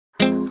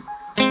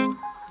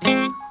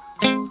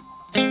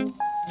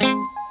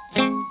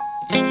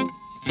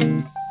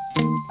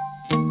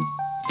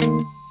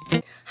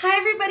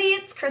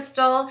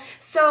Crystal.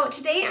 So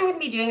today I'm going to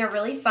be doing a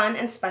really fun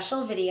and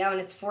special video,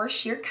 and it's for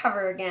sheer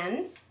cover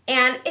again.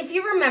 And if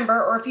you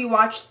remember, or if you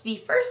watched the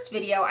first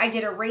video, I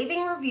did a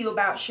raving review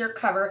about sheer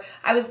cover.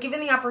 I was given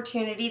the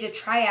opportunity to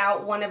try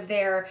out one of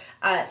their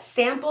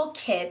sample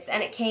kits,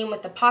 and it came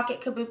with the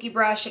pocket kabuki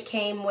brush. It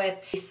came with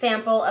a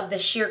sample of the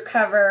sheer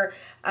cover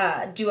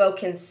duo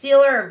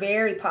concealer, a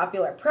very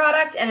popular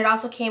product, and it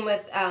also came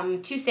with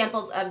 2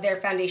 samples of their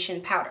foundation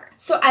powder.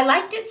 So I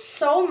liked it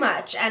so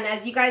much, and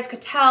as you guys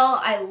could tell,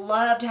 I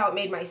loved how it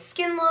made my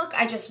skin look.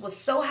 I just was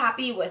so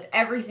happy with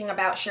everything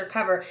about sheer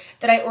cover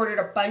that I ordered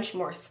a bunch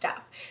more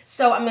stuff.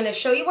 So I'm going to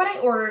show you what I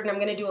ordered, and I'm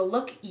going to do a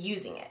look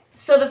using it.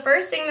 So the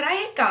first thing that I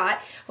had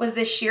got was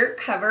the sheer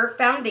cover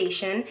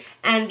foundation,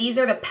 and these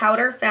are the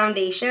powder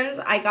foundations.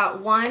 I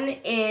got one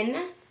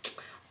in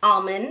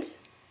almond,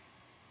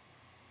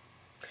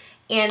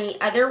 and the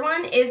other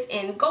one is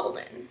in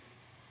golden.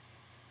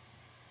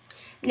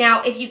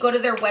 Now, if you go to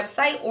their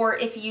website or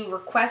if you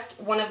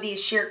request one of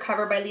these Sheer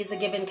Cover by Leeza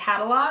Gibbons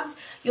catalogs,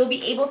 you'll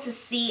be able to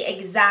see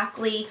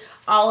exactly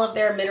all of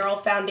their mineral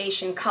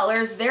foundation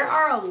colors. There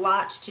are a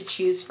lot to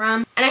choose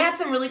from. And I had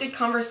some really good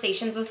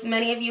conversations with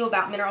many of you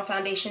about mineral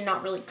foundation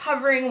not really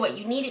covering what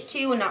you need it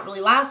to and not really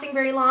lasting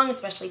very long,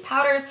 especially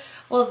powders.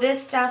 Well,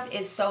 this stuff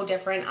is so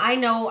different. I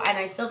know, and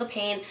I feel the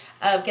pain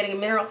of getting a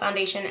mineral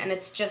foundation, and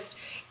it's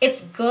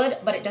good,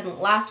 but it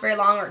doesn't last very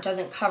long, or it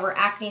doesn't cover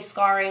acne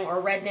scarring or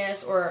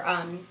redness or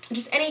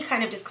just any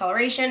kind of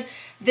discoloration.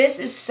 This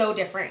is so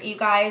different, you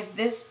guys.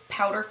 This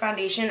powder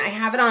foundation, I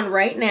have it on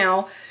right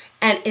now,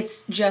 and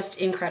it's just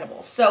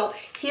incredible. So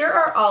here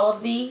are all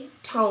of the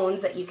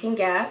tones that you can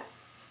get.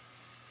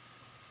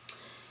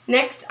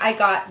 Next, I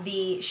got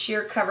the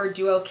Sheer Cover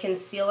Duo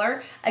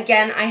Concealer.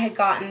 Again, I had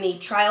gotten the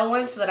trial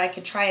one so that I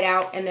could try it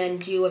out and then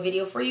do a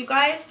video for you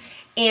guys.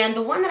 And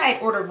the one that I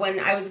ordered, when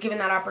I was given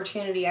that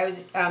opportunity, I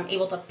was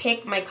able to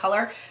pick my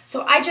color.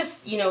 So I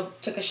just,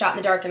 took a shot in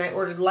the dark and I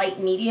ordered light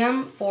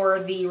medium for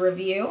the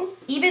review.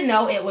 Even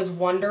though it was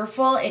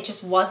wonderful, it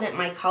just wasn't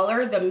my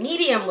color. The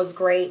medium was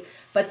great,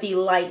 but the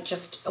light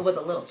just was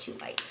a little too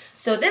light.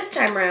 So this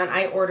time around,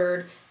 I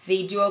ordered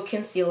the Duo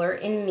Concealer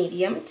in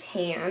medium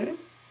tan.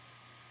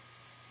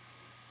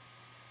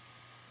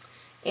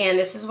 And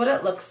this is what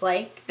it looks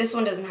like. This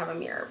one doesn't have a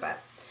mirror,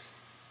 but...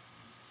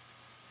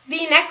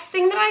 The next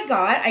thing that I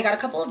got a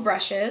couple of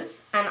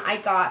brushes, and I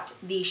got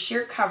the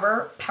Sheer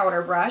Cover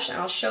powder brush, and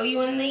I'll show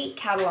you in the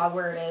catalog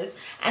where it is.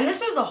 And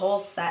this was a whole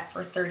set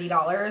for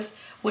 $30,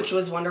 which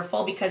was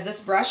wonderful because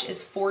this brush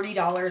is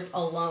 $40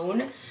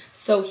 alone.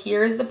 So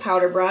here's the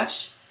powder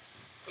brush,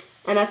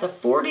 and that's a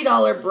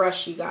 $40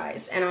 brush, you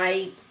guys, and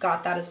I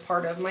got that as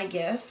part of my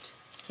gift.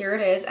 Here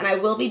it is, and I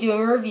will be doing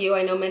a review.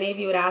 I know many of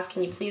you would ask,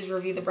 can you please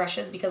review the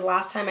brushes? Because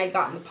last time I'd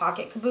gotten the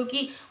Pocket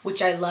Kabuki,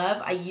 which I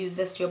love. I use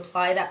this to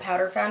apply that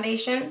powder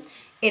foundation.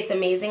 It's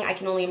amazing. I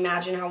can only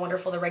imagine how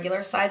wonderful the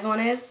regular size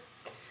one is.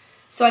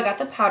 So I got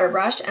the powder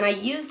brush, and I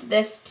used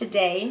this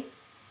today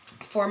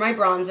for my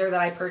bronzer that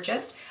I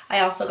purchased. I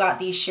also got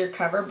the Sheer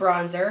Cover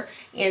bronzer,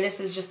 and this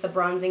is just the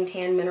Bronzing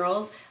Tan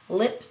Minerals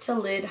Lip to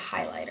Lid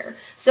Highlighter.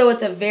 So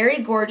it's a very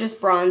gorgeous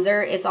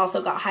bronzer. It's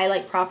also got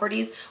highlight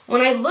properties.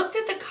 When I looked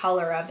at the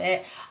color of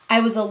it, I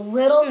was a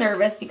little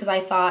nervous because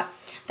I thought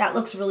that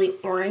looks really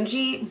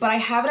orangey, but I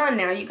have it on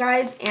now, you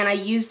guys, and I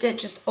used it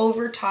just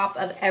over top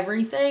of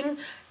everything,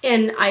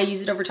 and I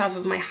used it over top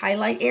of my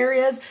highlight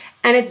areas,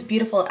 and it's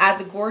beautiful. It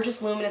adds a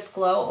gorgeous luminous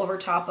glow over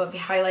top of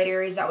highlight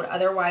areas that would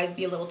otherwise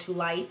be a little too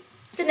light.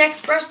 The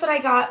next brush that I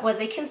got was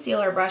a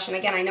concealer brush, and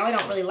again, I know I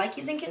don't really like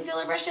using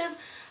concealer brushes,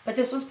 but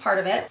this was part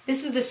of it.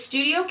 This is the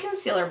Studio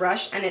Concealer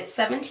Brush, and it's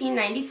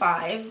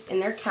 $17.95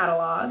 in their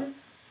catalog.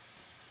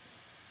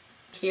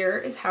 Here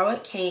is how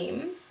it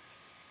came.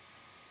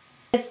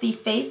 It's the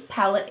Face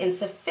Palette in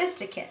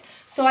Sophisticate.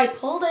 So I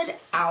pulled it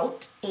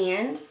out,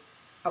 and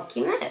out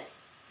came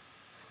this.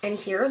 And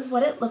here's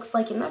what it looks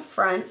like in the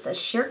front. It says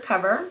Sheer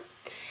Cover.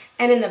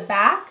 And in the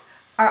back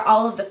are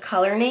all of the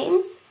color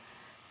names.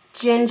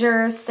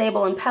 Ginger,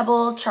 Sable and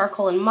Pebble,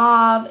 Charcoal and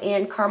Mauve,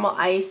 and Caramel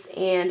Ice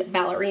and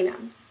Ballerina.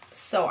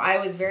 So I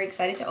was very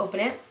excited to open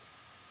it.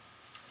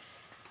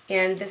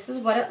 And this is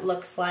what it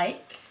looks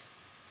like.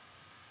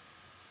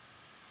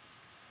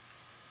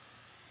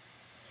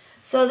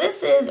 So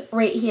this is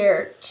right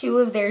here, 2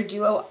 of their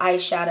duo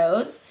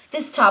eyeshadows.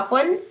 This top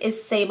one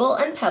is Sable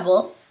and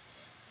Pebble.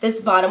 This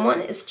bottom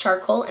one is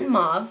Charcoal and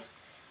Mauve.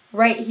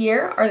 Right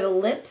here are the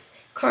lips.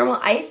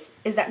 Caramel Ice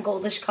is that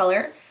goldish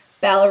color.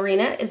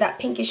 Ballerina is that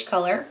pinkish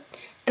color.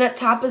 And up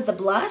top is the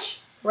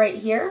blush right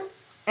here,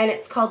 and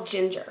it's called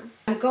Ginger.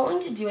 I'm going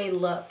to do a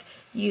look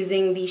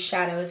using these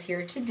shadows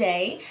here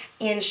today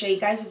and show you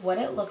guys what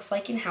it looks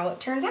like and how it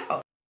turns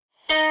out.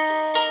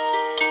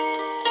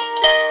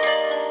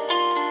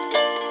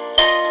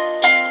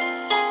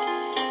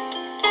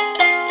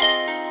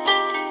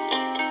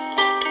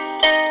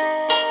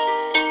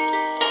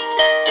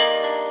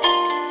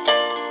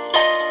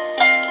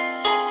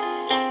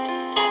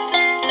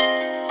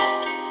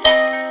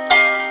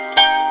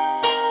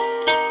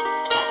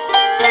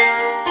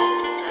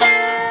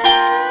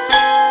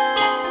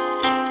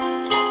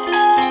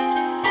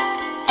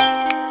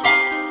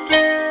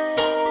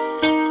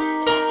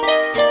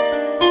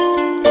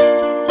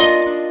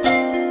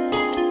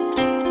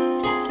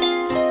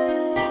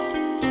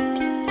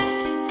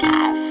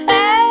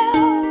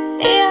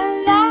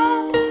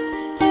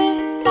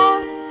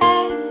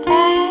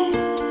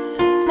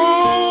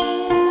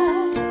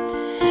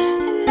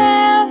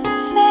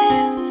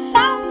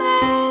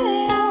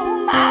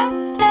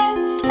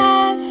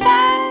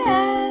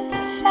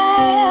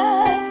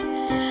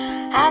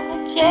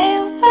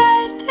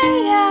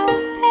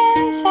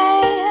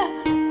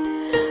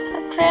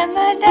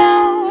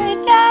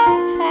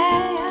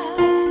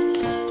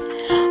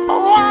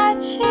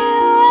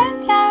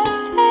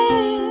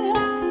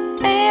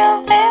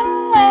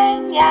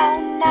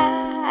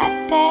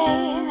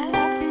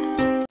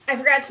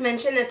 forgot to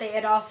mention that they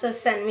had also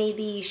sent me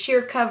the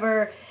Sheer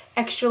Cover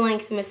Extra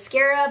Length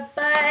Mascara,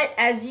 but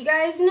as you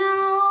guys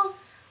know,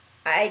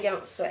 I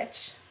don't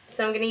switch.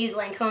 So I'm going to use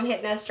Lancome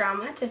Hypnose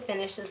Drama to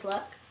finish this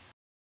look.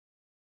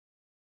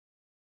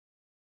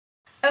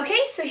 Okay,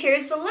 so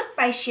here's the look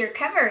by Sheer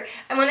Cover.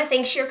 I want to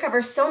thank Sheer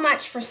Cover so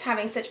much for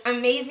having such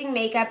amazing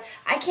makeup.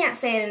 I can't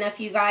say it enough,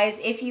 you guys.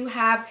 If you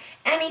have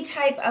any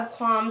type of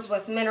qualms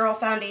with mineral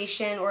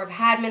foundation or have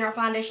had mineral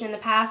foundation in the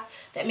past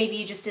that maybe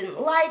you just didn't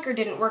like or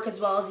didn't work as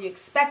well as you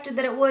expected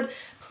that it would,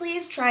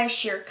 please try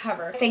Sheer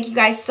Cover. Thank you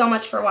guys so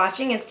much for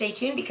watching, and stay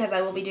tuned because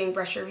I will be doing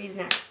brush reviews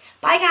next.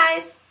 Bye,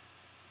 guys!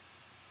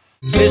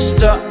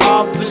 Mr.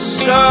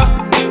 Officer,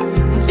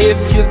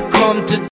 if you come to